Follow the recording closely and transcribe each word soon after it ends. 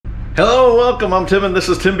Hello, welcome. I'm Tim and this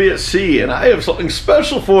is TimBatSea, and I have something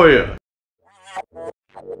special for you.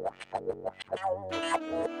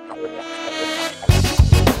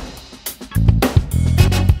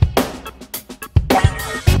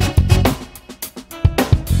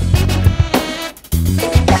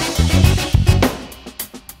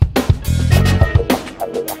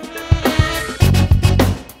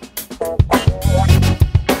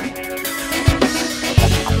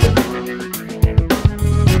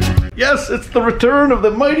 Yes, it's the return of the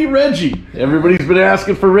mighty Reggie. Everybody's been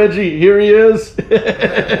asking for Reggie. Here he is.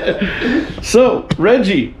 So,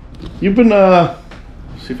 Reggie, you've been,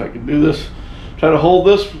 see if I can do this. Try to hold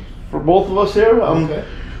this for both of us here. Okay.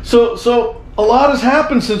 So a lot has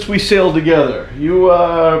happened since we sailed together.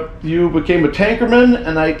 You became a tankerman,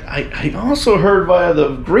 and I also heard via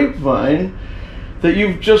the grapevine that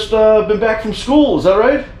you've just been back from school. Is that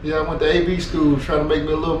right? Yeah, I went to AB school trying to make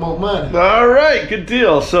me a little more money. All right, good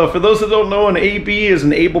deal. So for those that don't know, an AB is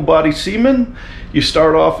an able-bodied seaman. You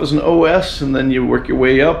start off as an OS, and then you work your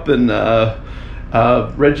way up. And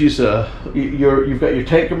Reggie's you've got your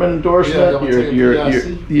tankerman endorsement.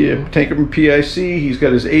 Yeah, tankerman PIC. He's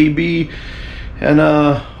got his AB. And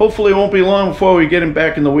hopefully it won't be long before we get him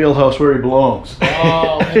back in the wheelhouse where he belongs.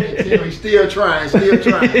 Oh, man, he's still trying,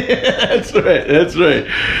 That's right.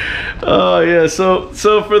 Oh, yeah. So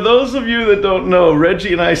for those of you that don't know,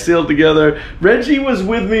 Reggie and I sailed together. Reggie was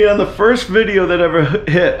with me on the first video that ever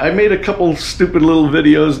hit. I made a couple stupid little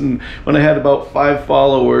videos and when I had about 5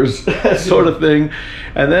 followers, that sort of thing.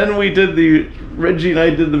 And then Reggie and I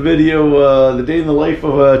did the video, The Day in the Life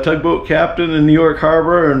of a Tugboat Captain in New York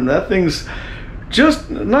Harbor, and that thing's just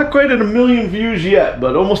not quite at 1 million views yet,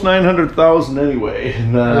 but almost 900,000 anyway.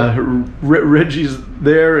 And Reggie's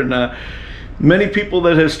there, and many people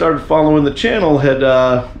that have started following the channel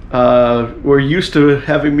were used to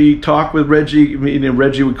having me talk with Reggie.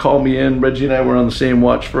 Reggie would call me in. Reggie and I were on the same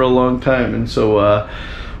watch for a long time, and so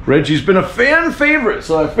Reggie's been a fan favorite.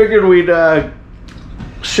 So I figured we'd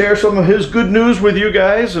share some of his good news with you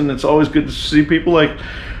guys, and it's always good to see people like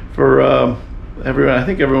for. Everyone, I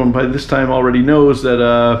think everyone by this time already knows that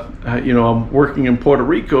I'm working in Puerto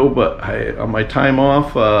Rico, but on my time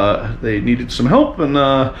off they needed some help, and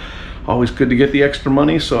always good to get the extra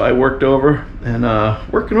money, so I worked over, and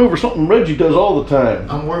working over something Reggie does all the time.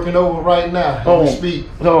 I'm working over right now.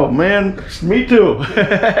 Oh man, me too.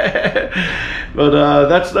 But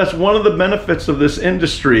that's one of the benefits of this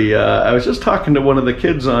industry. I was just talking to one of the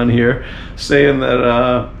kids on here saying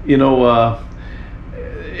that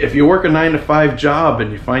if you work a 9-to-5 job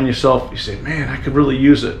and you find yourself, you say, man, I could really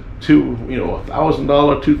use it too,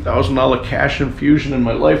 $1,000, $2,000 cash infusion in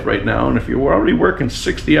my life right now. And if you're already working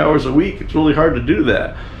 60 hours a week, it's really hard to do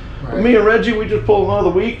that. Right. But me and Reggie, we just pulled another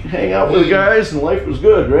week, hang out with the guys, and life was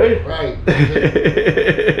good, right? Right.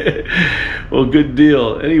 Well, good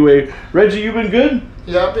deal. Anyway, Reggie, you been good?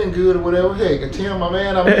 Yeah, I've been good or whatever. Hey, Tim, my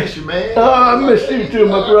man, I miss you, man. Oh, I miss you too,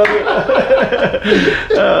 my brother.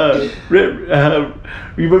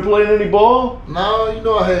 You been playing any ball?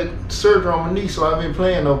 No, I had surgery on my knee, so I haven't been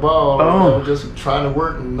playing no ball. Oh. Just trying to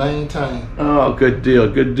work and maintain. Oh, good deal,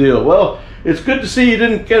 good deal. Well, it's good to see you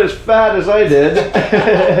didn't get as fat as I did.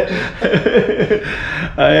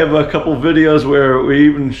 I have a couple videos where we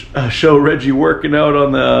even show Reggie working out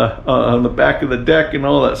on the back of the deck and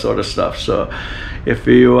all that sort of stuff. So if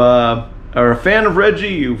you are a fan of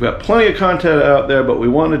Reggie, you've got plenty of content out there, but we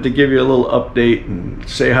wanted to give you a little update and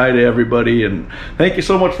say hi to everybody, and thank you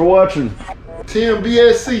so much for watching.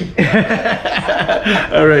 TimBatSea.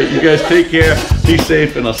 All right, you guys take care, be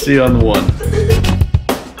safe, and I'll see you on the one.